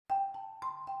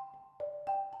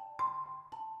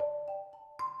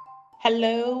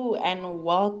Hello and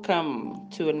welcome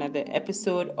to another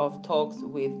episode of Talks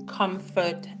with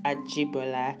Comfort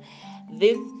Ajibola.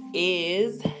 This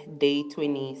is day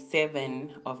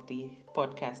 27 of the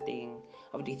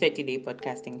 30-day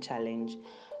podcasting challenge.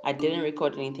 I didn't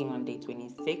record anything on day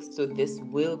 26, so this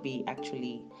will be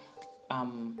actually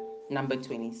um, number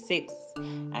 26,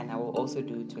 and I will also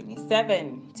do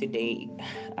 27 today.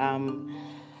 Um,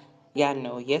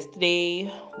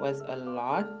 Yesterday was a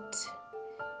lot.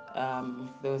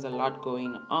 There was a lot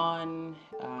going on.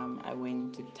 I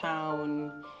went to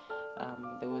town.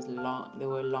 There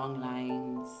were long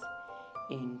lines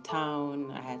in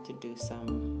town. I had to do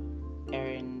some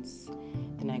errands.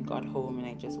 Then I got home and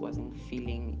I just wasn't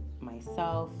feeling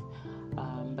myself.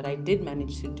 But I did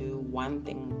manage to do one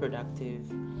thing productive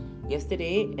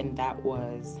yesterday, and that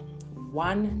was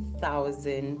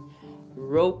 1,000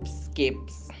 rope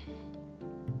skips.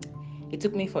 It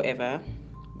took me forever,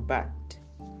 but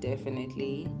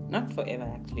definitely not forever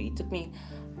actually. It took me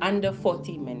under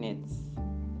 40 minutes.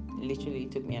 Literally,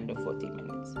 it took me under 40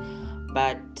 minutes.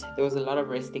 But there was a lot of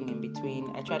resting in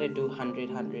between. I tried to do 100,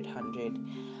 100, 100.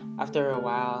 After a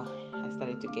while, I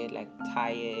started to get like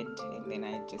tired, and then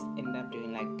I just ended up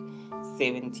doing like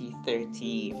 70,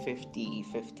 30, 50,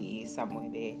 50, somewhere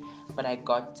there. But I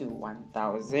got to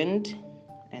 1,000,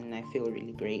 and I feel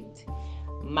really great.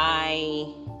 My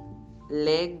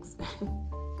legs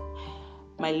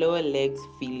my lower legs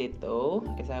feel it though.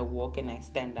 As I walk and I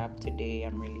stand up today,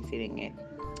 I'm really feeling it.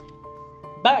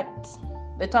 But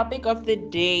the topic of the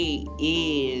day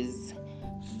is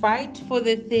fight for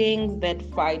the things that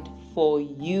fight for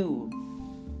you.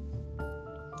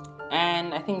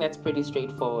 And I think that's pretty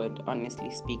straightforward,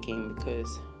 honestly speaking,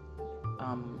 because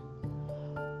um,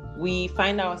 we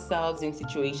find ourselves in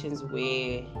situations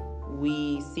where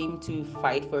we seem to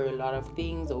fight for a lot of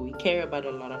things, or we care about a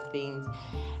lot of things,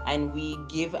 and we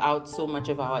give out so much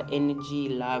of our energy,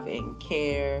 love, and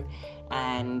care,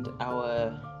 and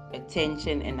our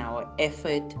attention and our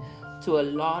effort to a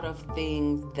lot of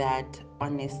things that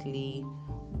honestly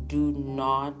do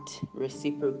not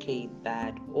reciprocate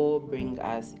that or bring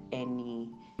us any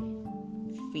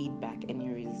feedback, any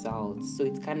results. So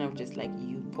it's kind of just like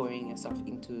you pouring yourself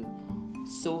into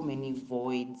so many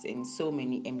voids and so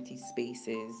many empty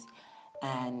spaces,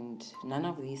 and none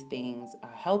of these things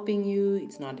are helping you.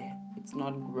 It's not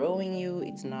growing you,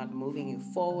 it's not moving you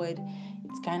forward.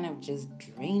 It's kind of just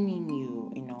draining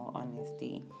you, in all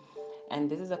honesty. And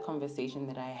this is a conversation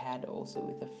that I had also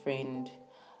with a friend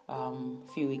a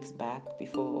few weeks back,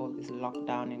 before all this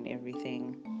lockdown and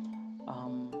everything.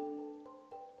 um,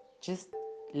 just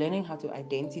learning how to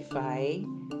identify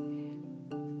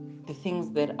the things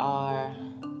that are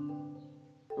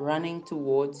running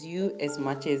towards you as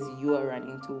much as you are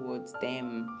running towards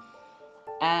them.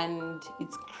 And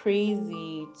it's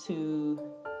crazy to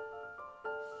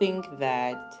think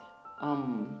that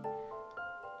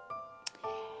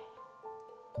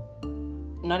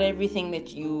not everything that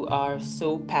you are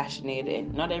so passionate,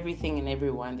 and not everything and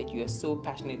everyone that you are so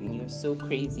passionate and you're so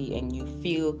crazy and you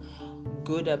feel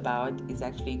good about is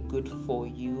actually good for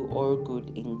you or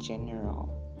good in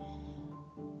general.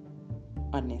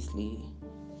 Honestly,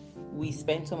 we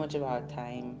spend so much of our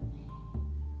time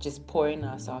just pouring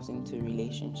ourselves into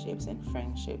relationships and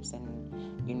friendships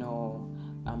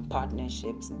and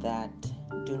partnerships that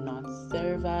do not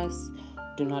serve us,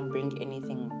 do not bring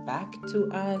anything back to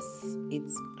us.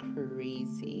 It's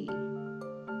crazy.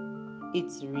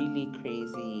 It's really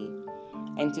crazy.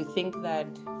 And to think that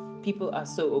people are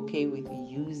so okay with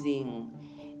using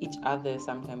each other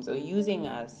sometimes, or using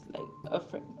us like a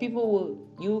friend. People will,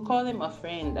 you will call them a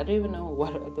friend, I don't even know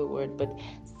what other word, but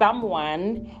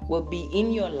someone will be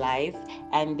in your life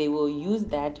and they will use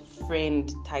that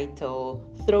friend title,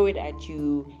 throw it at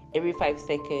you every 5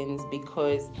 seconds,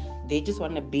 because they just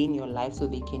want to be in your life so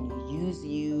they can use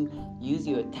you, use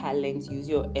your talents, use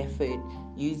your effort,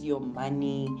 use your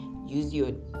money, use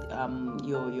your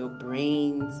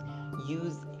brains,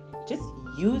 use just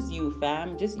use you,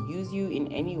 fam. Just use you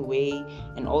in any way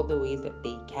and all the ways that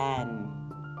they can,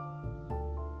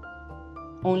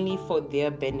 only for their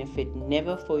benefit,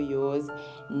 never for yours,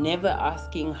 never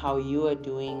asking how you are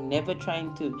doing, never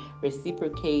trying to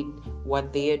reciprocate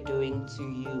what they are doing to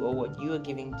you or what you are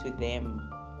giving to them.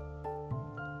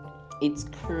 It's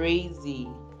crazy.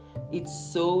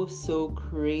 It's so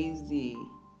crazy.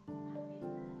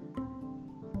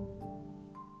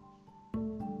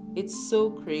 It's so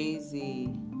crazy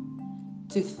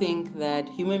to think that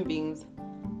human beings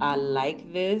are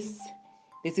like this.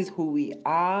 This is who we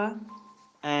are,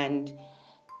 and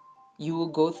you will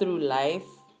go through life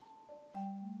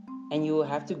And you will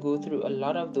have to go through a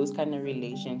lot of those kind of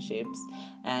relationships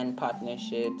and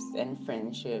partnerships and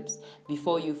friendships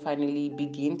before you finally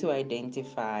begin to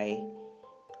identify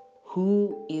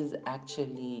who is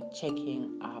actually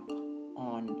checking up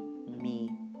on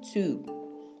me too,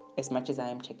 as much as I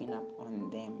am checking up on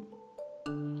them.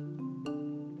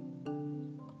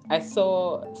 I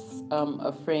saw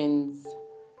a friend's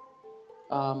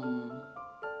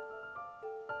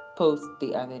post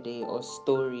the other day, or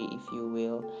story, if you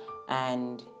will,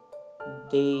 and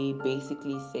they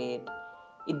basically said,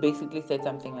 it basically said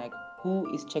something like, who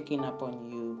is checking up on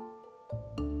you?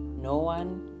 No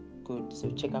one? Good, so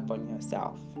check up on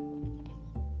yourself.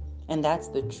 And that's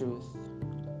the truth.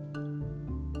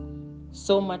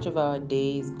 So much of our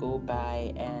days go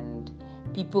by and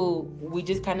we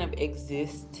just kind of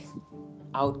exist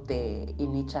out there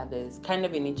in each other's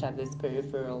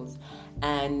peripherals,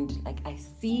 and like I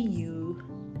see you,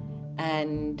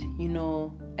 and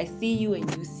I see you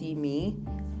and you see me,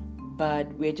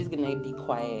 but we're just gonna be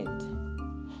quiet.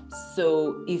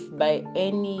 So if by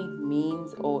any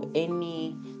means or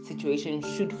any situation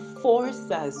should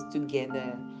force us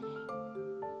together,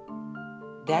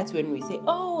 that's when we say,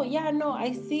 oh yeah, no,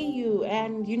 I see you,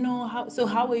 and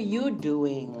how are you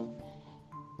doing?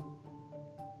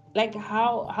 Like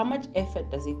how much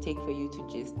effort does it take for you to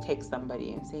just text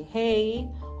somebody and say, hey,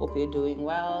 hope you're doing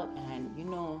well, and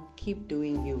keep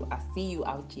doing you. I see you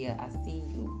out here, I see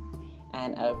you,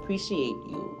 and I appreciate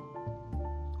you.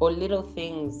 Or little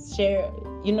things, share,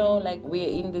 like we're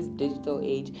in this digital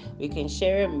age, we can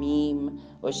share a meme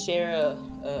or share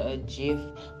a gif,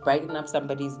 brighten up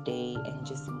somebody's day, and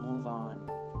just move on.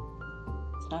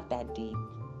 It's not that deep.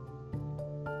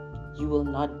 You will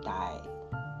not die.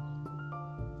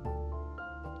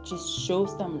 Just show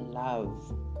some love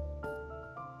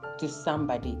to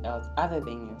somebody else other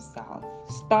than yourself.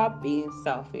 Stop being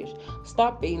selfish.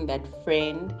 Stop being that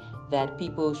friend that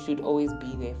people should always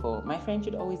be there for. My friend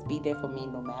should always be there for me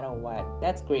no matter what.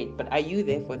 That's great, but are you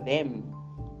there for them?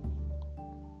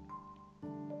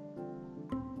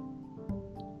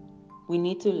 We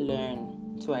need to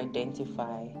learn to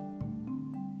identify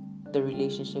the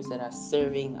relationships that are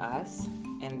serving us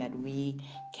and that we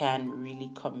can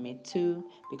really commit to,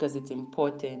 because it's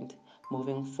important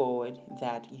moving forward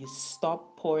that you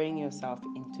stop pouring yourself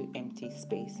into empty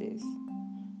spaces.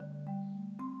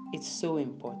 It's so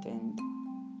important,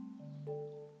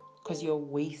 because you're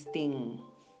wasting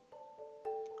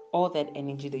all that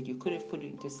energy that you could have put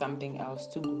into something else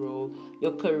to grow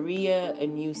your career, a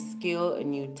new skill, a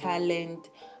new talent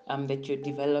that you're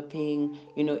developing,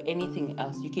 anything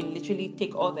else. You can literally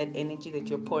take all that energy that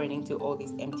you're pouring into all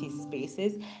these empty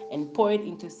spaces and pour it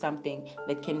into something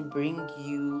that can bring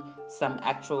you some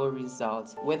actual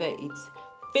results, whether it's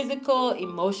physical,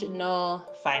 emotional,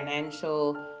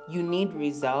 financial. You need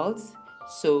results,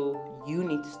 so you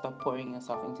need to stop pouring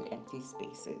yourself into empty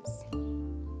spaces.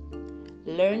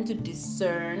 Learn to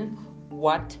discern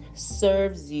what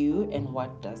serves you and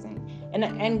what doesn't.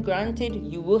 And granted,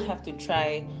 you will have to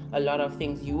try a lot of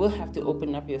things. You will have to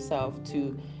open up yourself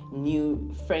to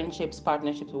new friendships,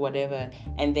 partnerships, whatever,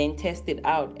 and then test it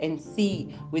out and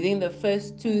see within the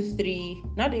first 2, 3,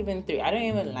 not even 3. I don't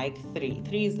even like 3.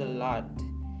 3 is a lot.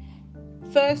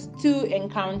 First 2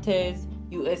 encounters,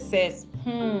 you assess,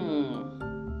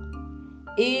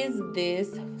 is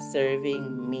this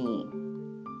serving me?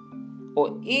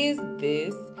 Or is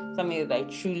this something that I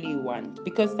truly want?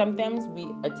 Because sometimes we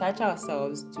attach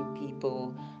ourselves to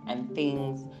people and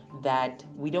things that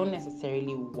we don't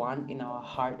necessarily want in our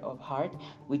heart of heart.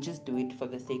 We just do it for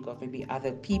the sake of maybe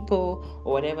other people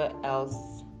or whatever else,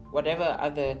 whatever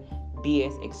other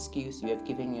BS excuse you have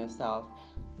given yourself.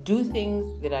 Do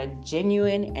things that are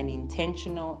genuine and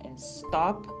intentional, and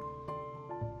stop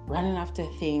running after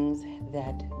things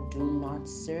that do not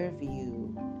serve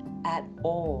you at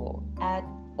all.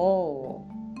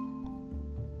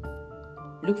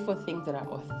 Look for things that are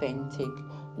authentic.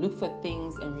 Look for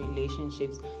things and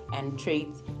relationships and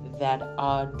traits that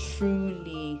are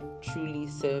truly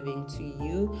serving to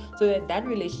you, so that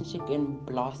relationship can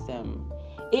blossom.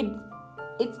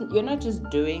 It's you're not just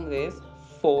doing this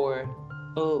for,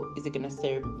 oh, is it gonna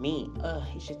serve me? Oh,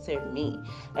 it should serve me.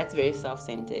 That's very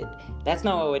self-centered. That's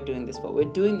not what we're doing this for. We're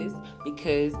doing this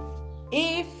because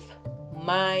if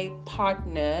my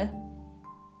partner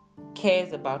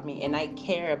cares about me and I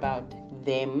care about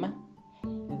them,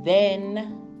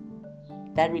 then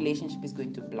that relationship is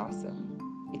going to blossom.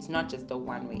 It's not just a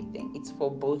one-way thing. It's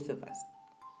for both of us.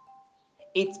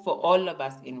 It's for all of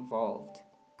us involved.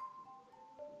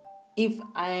 If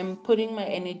I'm putting my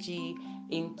energy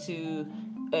into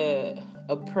a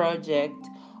project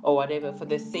or whatever, for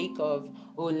the sake of,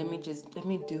 oh, let me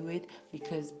do it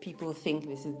because people think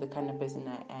this is the kind of person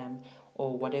I am,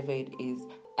 or whatever it is.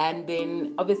 And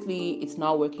then obviously it's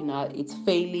not working out, it's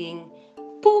failing.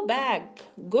 Pull back,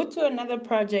 go to another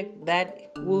project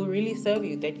that will really serve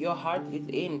you, that your heart is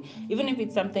in, even if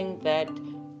it's something that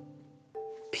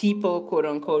people, quote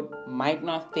unquote, might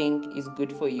not think is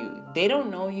good for you. They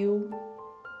don't know you.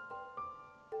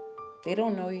 They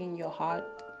don't know you in your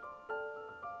heart.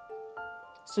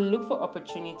 So look for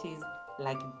opportunities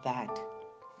like that.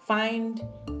 Find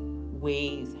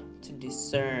ways to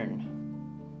discern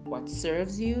what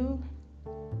serves you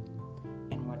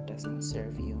and what doesn't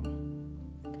serve you.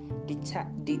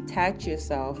 Detach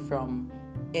yourself from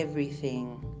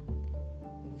everything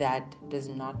that does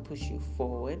not push you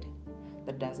forward,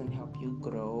 that doesn't help you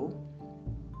grow,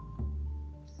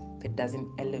 that doesn't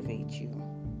elevate you.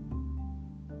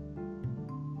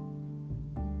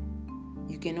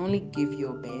 You can only give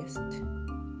your best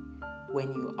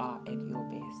when you are at your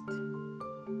best.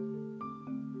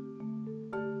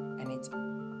 And it's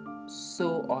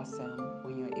so awesome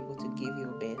when you're able to give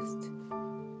your best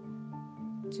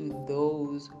to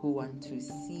those who want to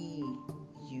see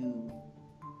you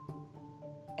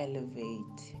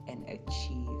elevate and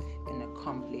achieve and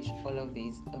accomplish all of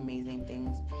these amazing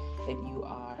things that you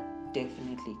are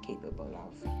definitely capable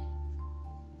of.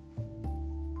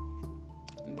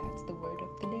 And that's the word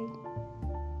of the day.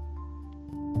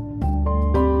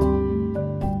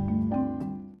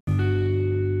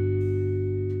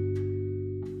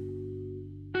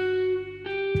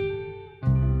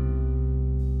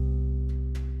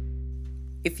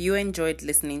 If you enjoyed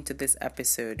listening to this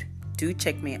episode, do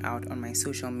check me out on my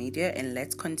social media and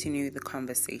let's continue the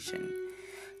conversation.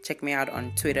 Check me out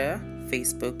on Twitter,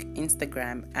 Facebook,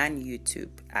 Instagram, and YouTube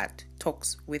at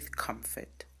Talks with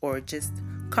Comfort, or just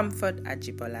Comfort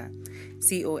Ajibola,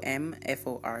 COMFORT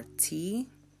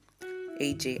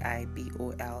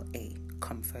AJIBOLA,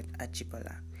 Comfort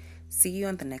Ajibola. See you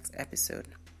on the next episode.